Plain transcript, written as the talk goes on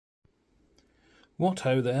What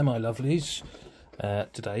ho there, my lovelies.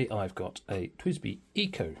 Today I've got a TWSBI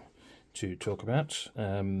Eco to talk about.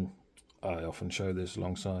 I often show this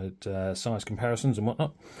alongside size comparisons and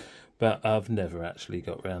whatnot, but I've never actually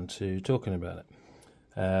got round to talking about it.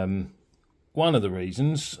 One of the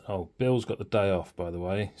reasons, Bill's got the day off, by the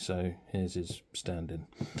way, so here's his stand-in.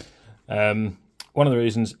 One of the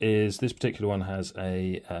reasons is this particular one has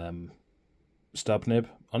a stub nib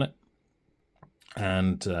on it,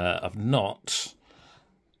 and I've not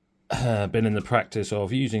been in the practice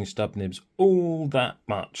of using stub nibs all that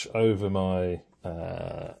much over my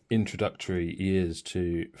introductory years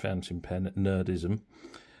to fountain pen nerdism,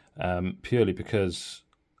 purely because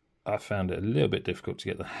I found it a little bit difficult to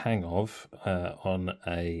get the hang of on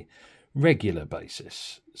a regular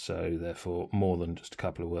basis, so therefore more than just a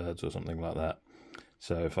couple of words or something like that.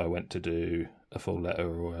 So if I went to do a full letter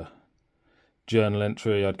or a journal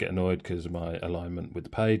entry, I'd get annoyed because of my alignment with the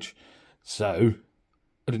page, so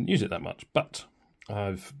I didn't use it that much. But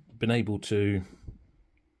I've been able to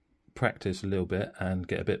practice a little bit and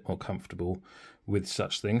get a bit more comfortable with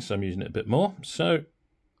such things, so I'm using it a bit more, so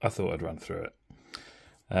I thought I'd run through it.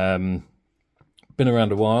 Been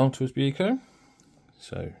around a while, TWSBI Eco,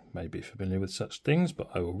 so maybe familiar with such things, but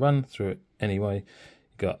I will run through it anyway.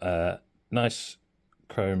 Got a nice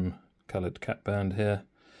chrome coloured cap band here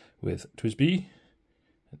with TWSBI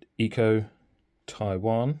and Eco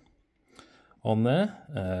Taiwan on there.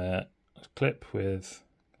 A clip with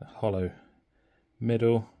a hollow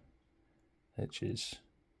middle, which is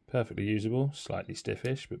perfectly usable, slightly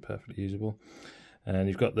stiffish, but perfectly usable. And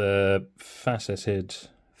you've got the faceted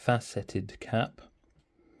cap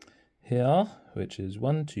here, which is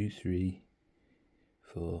 1, 2, 3,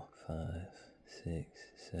 4, 5, 6,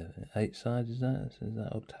 7, 8 sides. Is that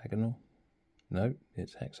octagonal? No,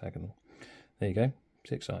 it's hexagonal. There you go,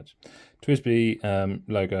 6 sides. TWSBI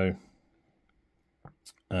logo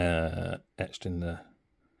etched in the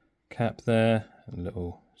cap there, and a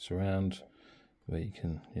little surround where you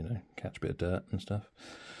can, catch a bit of dirt and stuff.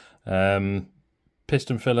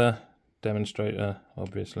 Piston filler, demonstrator,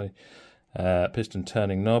 obviously. Piston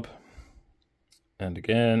turning knob. And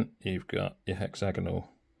again, you've got your hexagonal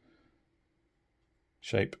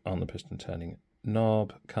shape on the piston turning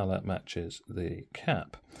knob. Colour matches the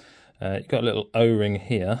cap. You've got a little O-ring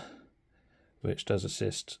here, which does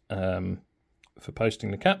assist for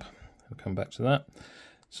posting the cap. I'll come back to that.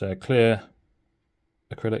 So clear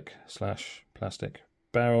acrylic / plastic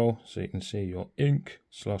barrel, so you can see your ink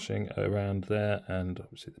sloshing around there, and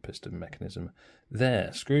obviously the piston mechanism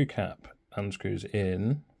there. Screw cap unscrews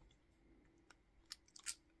in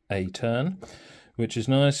a turn, which is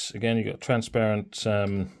nice. Again, you've got a transparent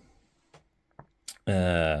section,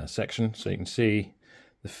 so you can see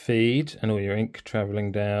the feed and all your ink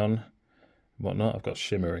travelling down and whatnot. I've got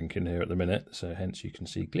shimmer ink in here at the minute, so hence you can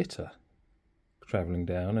see glitter travelling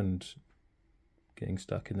down and getting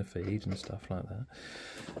stuck in the feed and stuff like that.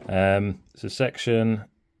 So section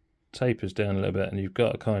tapers down a little bit, and you've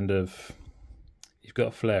got a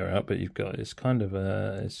flare out, but it's kind of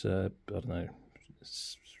I don't know, I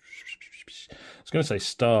was going to say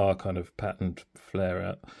star kind of patterned flare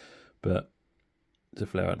out, but it's a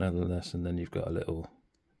flare out nevertheless. And then you've got a little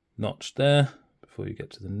notch there before you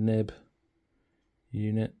get to the nib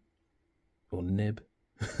unit, or nib,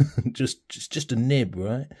 just a nib,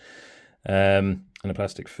 right? And a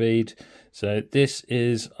plastic feed. So this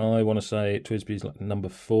is, I want to say, TWSBI's like number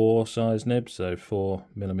 4 size nib, so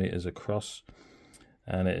 4mm across,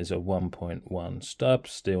 and it is a 1.1 stub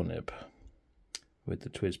steel nib with the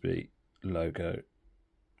TWSBI logo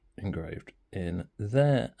engraved in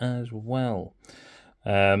there as well.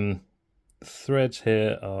 Threads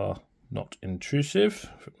here are not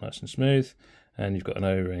intrusive, nice and smooth, and you've got an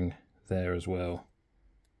O-ring there as well,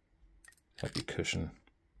 help you cushion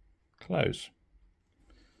close.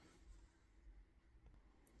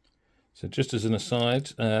 So just as an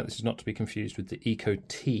aside, this is not to be confused with the Eco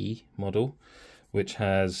T model, which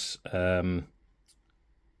has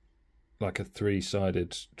like a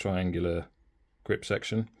 3-sided triangular grip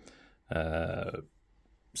section,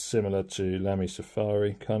 similar to Lamy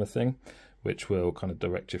Safari kind of thing, which will kind of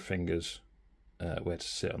direct your fingers where to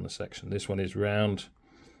sit on the section. This one is round,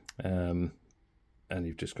 and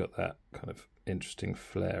you've just got that kind of interesting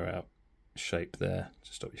flare out shape there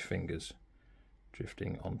to stop your fingers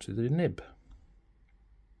drifting onto the nib.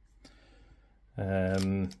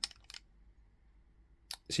 So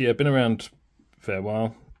yeah, been around a fair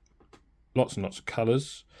while. Lots and lots of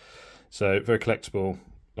colours, so very collectible.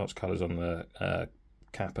 Lots of colours on the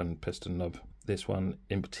cap and piston knob. This one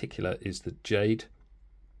in particular is the Jade,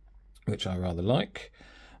 which I rather like.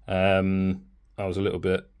 I was a little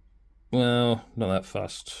bit well, not that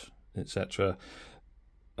fussed, etc.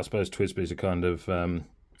 I suppose TWSBIs are kind of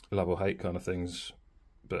love or hate kind of things,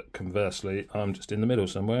 but conversely, I'm just in the middle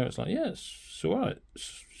somewhere. It's like, yeah, it's all right,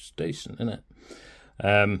 it's decent, isn't it?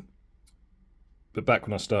 But back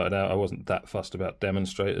when I started out, I wasn't that fussed about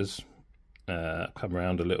demonstrators. Come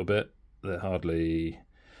around a little bit. They're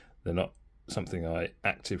not something I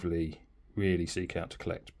actively really seek out to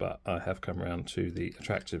collect, but I have come around to the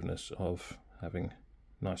attractiveness of having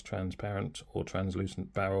nice transparent or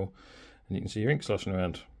translucent barrel, and you can see your ink sloshing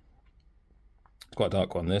around. It's quite a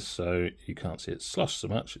dark one, this, so you can't see it slosh so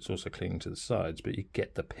much. It's also clinging to the sides, but you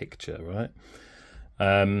get the picture, right?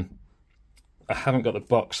 I haven't got the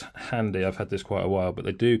box handy. I've had this quite a while, but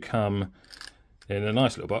they do come in a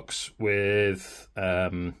nice little box with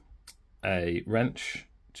a wrench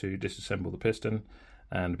to disassemble the piston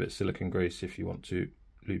and a bit of silicone grease if you want to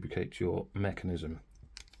lubricate your mechanism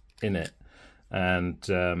in it. And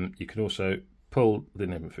you can also pull the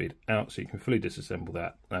nib feed out, so you can fully disassemble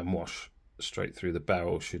that and wash straight through the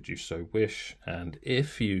barrel should you so wish. And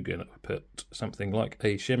if you're going to put something like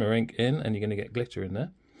a shimmer ink in and you're going to get glitter in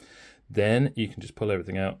there, then you can just pull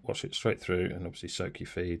everything out, wash it straight through, and obviously soak your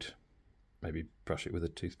feed, maybe brush it with a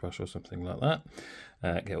toothbrush or something like that,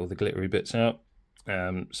 get all the glittery bits out.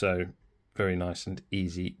 So very nice and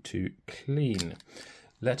easy to clean.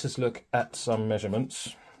 Let us look at some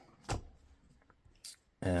measurements.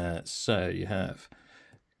 So you have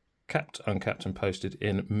capped, uncapped and posted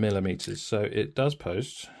in millimeters. So it does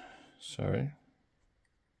post, sorry.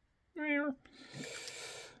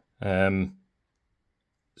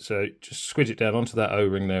 So just squidge it down onto that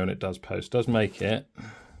O-ring there and it does post. Does make it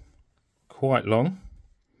quite long.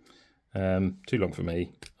 Too long for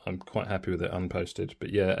me. I'm quite happy with it unposted.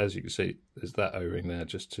 But yeah, as you can see, there's that O-ring there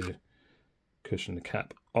just to cushion the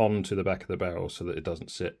cap onto the back of the barrel so that it doesn't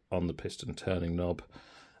sit on the piston turning knob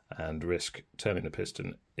and risk turning the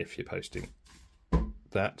piston if you're posting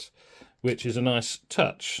that, which is a nice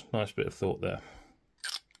touch. Nice bit of thought there.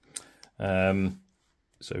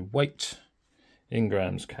 So weight in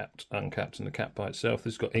grams, capped, uncapped, and the cap by itself.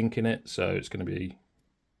 This has got ink in it, so it's going to be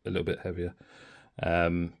a little bit heavier.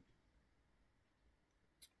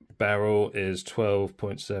 Barrel is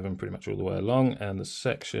 12.7 pretty much all the way along, and the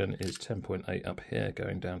section is 10.8 up here,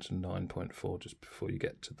 going down to 9.4 just before you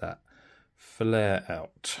get to that flare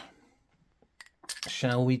out.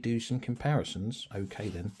 Shall we do some comparisons? Okay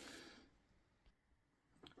then.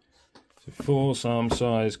 So for some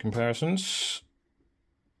size comparisons.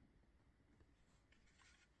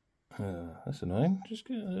 That's annoying. Just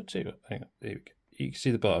let's see. Hang on. There we go. You can see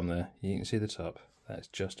the bottom there. You can see the top. That's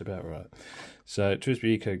just about right. So TWSBI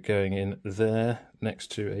Eco going in there next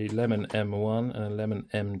to a Lemon M1 and a Lemon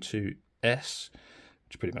M2S, which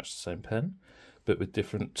are pretty much the same pen, but with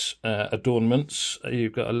different adornments.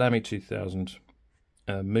 You've got a Lamy 2000,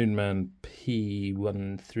 Moonman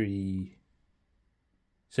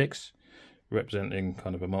P136, representing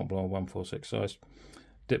kind of a Mont Blanc 146 size.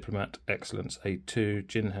 Diplomat Excellence A2,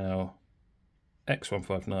 Jinhao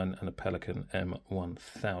X159, and a Pelican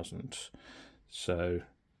M1000. So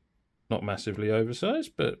not massively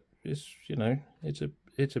oversized, but it's, you know, it's a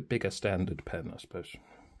bigger standard pen, I suppose.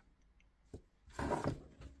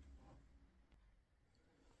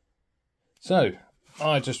 So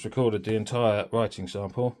I just recorded the entire writing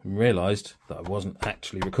sample and realised that I wasn't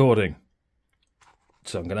actually recording.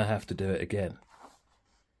 So I'm going to have to do it again.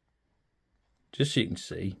 Just so you can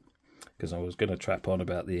see, because I was going to trap on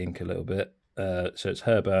about the ink a little bit. So it's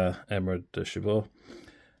Herbin Emerald de Chivor.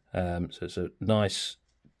 So it's a nice,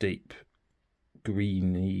 deep,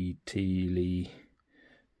 greeny, tealy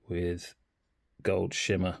with gold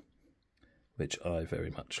shimmer, which I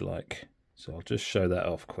very much like. So I'll just show that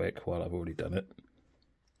off quick while I've already done it.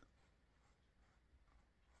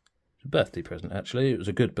 It's a birthday present, actually. It was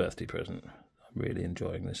a good birthday present. I'm really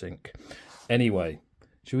enjoying this ink. Anyway.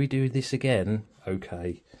 Should we do this again?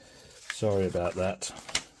 Okay. Sorry about that.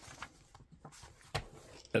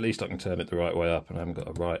 At least I can turn it the right way up and I haven't got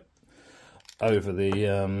to write over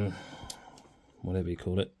the, whatever you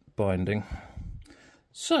call it, binding.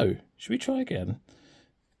 So, should we try again?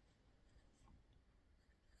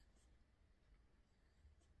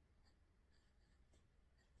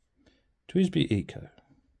 TWSBI Eco.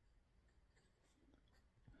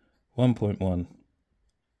 1.1.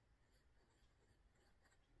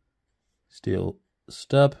 Steel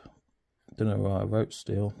stub. Don't know why I wrote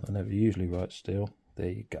steel. I never usually write steel. There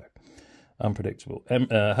you go. Unpredictable.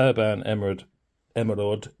 Herbin Emerald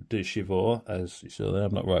de Chivor, as you saw there.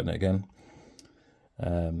 I'm not writing it again.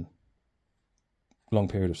 Long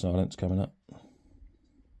period of silence coming up.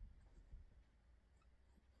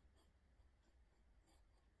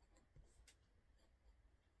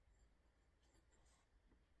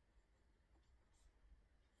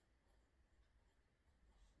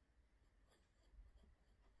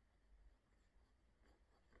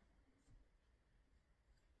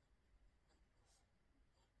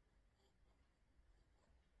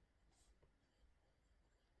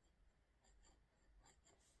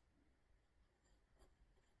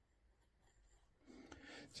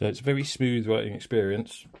 So it's a very smooth writing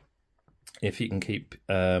experience if you can keep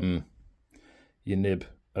your nib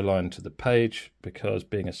aligned to the page, because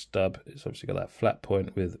being a stub, it's obviously got that flat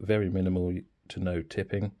point with very minimal to no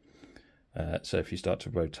tipping. So if you start to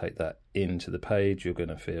rotate that into the page, you're going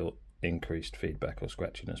to feel increased feedback or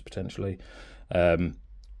scratchiness potentially.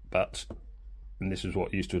 But and this is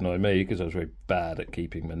what used to annoy me, because I was very bad at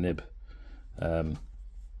keeping my nib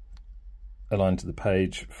aligned to the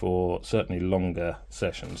page for certainly longer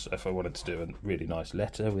sessions. If I wanted to do a really nice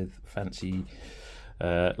letter with fancy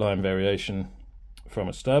line variation from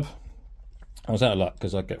a stub, I was out of luck,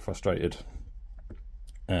 because I'd get frustrated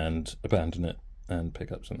and abandon it and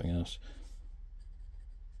pick up something else.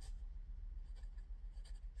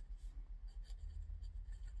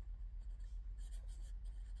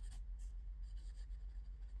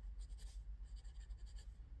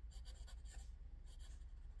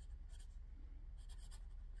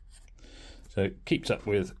 So it keeps up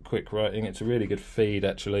with quick writing. It's a really good feed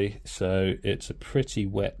actually. So it's a pretty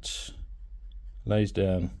wet, lays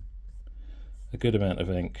down a good amount of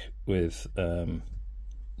ink with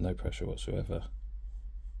no pressure whatsoever.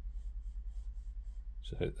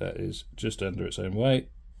 So that is just under its own weight.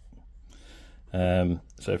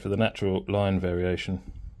 So for the natural line variation,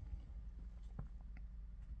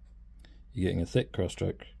 you're getting a thick cross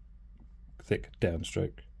stroke, thick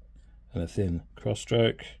downstroke, and a thin cross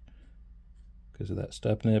stroke because of that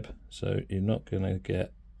stub nib. So you're not going to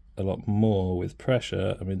get a lot more with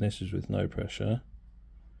pressure. I mean, this is with no pressure.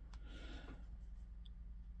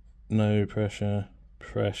 No pressure,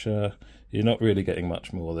 pressure. You're not really getting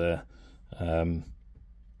much more there.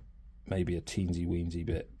 Maybe a teensy weensy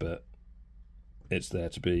bit, but it's there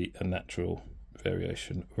to be a natural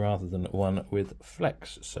variation rather than one with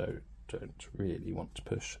flex. So don't really want to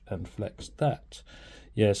push and flex that.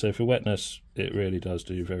 Yeah, so for wetness, it really does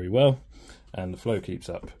do very well, and the flow keeps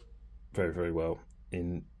up very, very well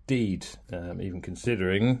indeed. Even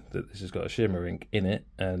considering that this has got a shimmer ink in it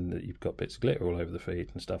and that you've got bits of glitter all over the feed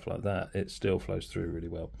and stuff like that, it still flows through really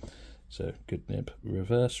well. So good nib.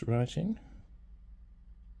 Reverse writing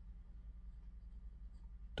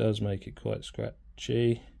does make it quite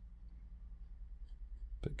scratchy,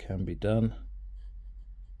 but can be done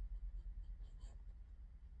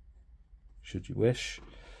should you wish.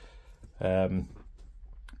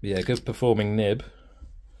 Yeah, good performing nib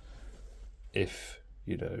if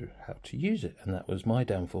you know how to use it, and that was my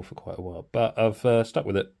downfall for quite a while, but I've stuck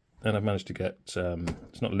with it and I've managed to get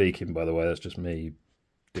it's not leaking, by the way, that's just me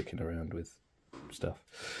dicking around with stuff.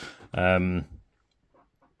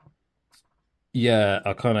 Yeah,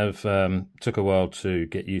 I kind of took a while to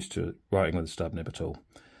get used to writing with a stub nib at all,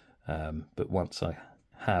 but once I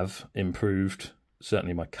have improved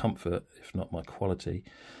certainly my comfort, if not my quality,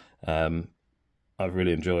 I've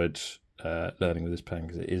really enjoyed learning with this pen,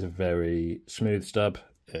 because it is a very smooth stub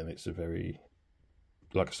and it's a very,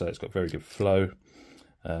 like I say, it's got very good flow.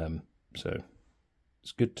 So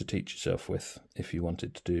it's good to teach yourself with if you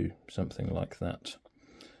wanted to do something like that.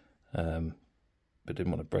 But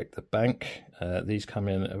didn't want to break the bank. These come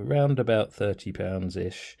in around about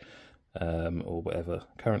 £30-ish, or whatever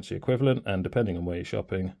currency equivalent, and depending on where you're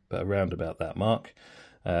shopping, but around about that mark.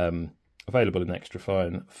 Available in extra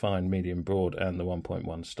fine, fine, medium, broad, and the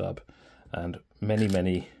 1.1 stub, and many,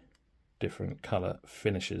 many different colour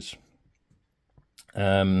finishes.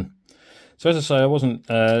 So as I say, I wasn't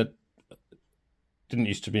didn't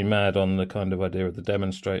used to be mad on the kind of idea of the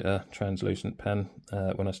demonstrator translucent pen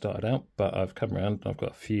when I started out, but I've come around and I've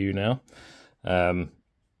got a few now.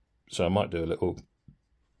 So I might do a little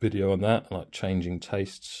video on that, like changing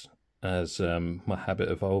tastes as my habit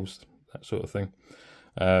evolves, that sort of thing.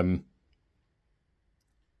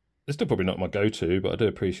 They're still probably not my go-to, but I do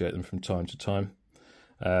appreciate them from time to time.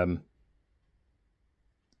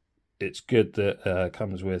 It's good that it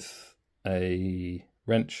comes with a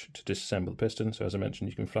wrench to disassemble the piston. So as I mentioned,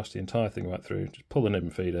 you can flush the entire thing right through, just pull the nib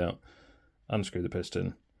and feed out, unscrew the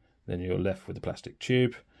piston, then you're left with a plastic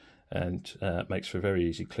tube, and makes for very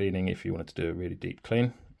easy cleaning if you wanted to do a really deep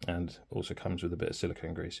clean, and also comes with a bit of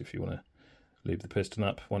silicone grease if you want to lube the piston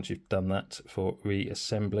up once you've done that for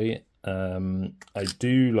reassembly. I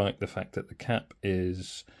do like the fact that the cap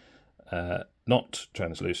is not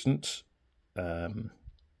translucent,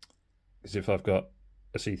 because if I've got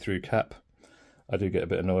a see-through cap, I do get a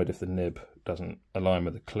bit annoyed if the nib doesn't align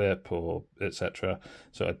with the clip or etc.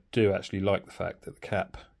 So I do actually like the fact that the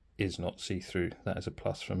cap is not see-through. That is a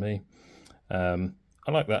plus for me. I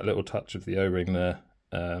like that little touch of the O-ring there,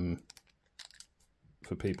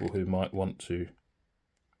 for people who might want to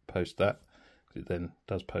post that. It then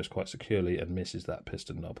does post quite securely and misses that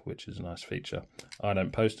piston knob, which is a nice feature. I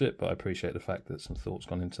don't post it, but I appreciate the fact that some thought's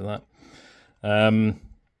gone into that.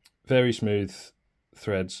 Very smooth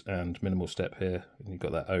threads and minimal step here. And you've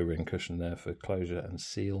got that O-ring cushion there for closure and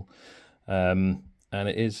seal. And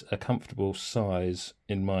it is a comfortable size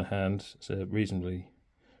in my hand. It's a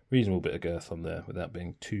reasonable bit of girth on there without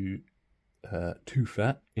being too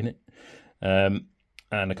fat in it.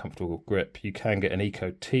 And a comfortable grip. You can get an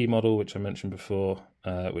Eco T model, which I mentioned before,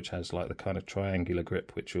 which has like the kind of triangular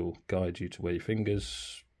grip which will guide you to where your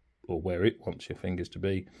fingers, or where it wants your fingers to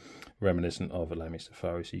be, reminiscent of a Lamy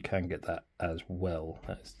Safari, so you can get that as well.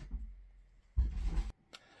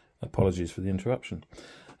 Apologies for the interruption.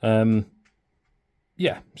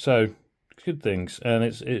 Yeah, so good things, and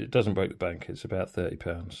it doesn't break the bank. It's about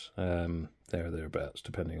 £30, there or thereabouts,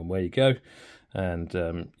 depending on where you go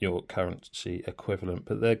and your currency equivalent.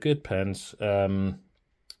 But they're good pens.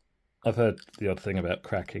 I've heard the odd thing about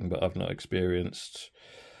cracking, but I've not experienced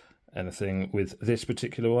anything with this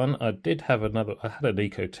particular one. I had an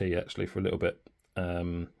Eco T actually for a little bit.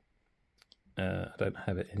 I don't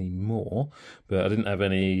have it anymore, but I didn't have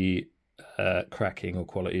any cracking or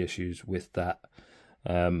quality issues with that.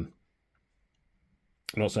 I'm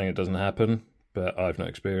not saying it doesn't happen, but I've not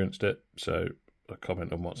experienced it, so I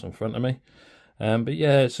comment on what's in front of me. But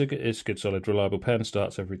yeah, it's a good, solid, reliable pen.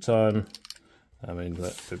 Starts every time. I mean,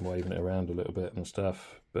 I've been waving it around a little bit and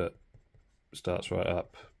stuff, but starts right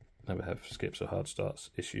up. Never have skips or hard starts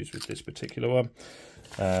issues with this particular one,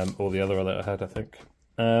 or the other that I had, I think.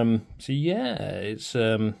 So yeah,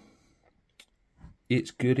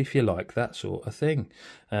 it's good if you like that sort of thing,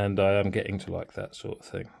 and I am getting to like that sort of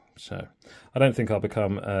thing. So I don't think I'll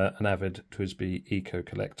become an avid TWSBI Eco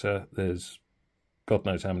collector. There's God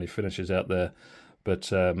knows how many finishes out there,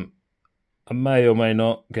 but I may or may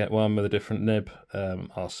not get one with a different nib.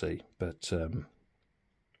 I'll see, but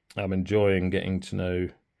I'm enjoying getting to know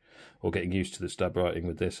or getting used to the stub writing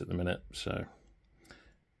with this at the minute. So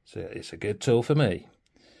it's a good tool for me.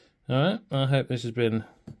 All right, I hope this has been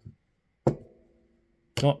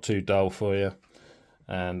not too dull for you,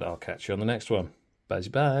 and I'll catch you on the next one.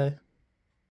 Bye.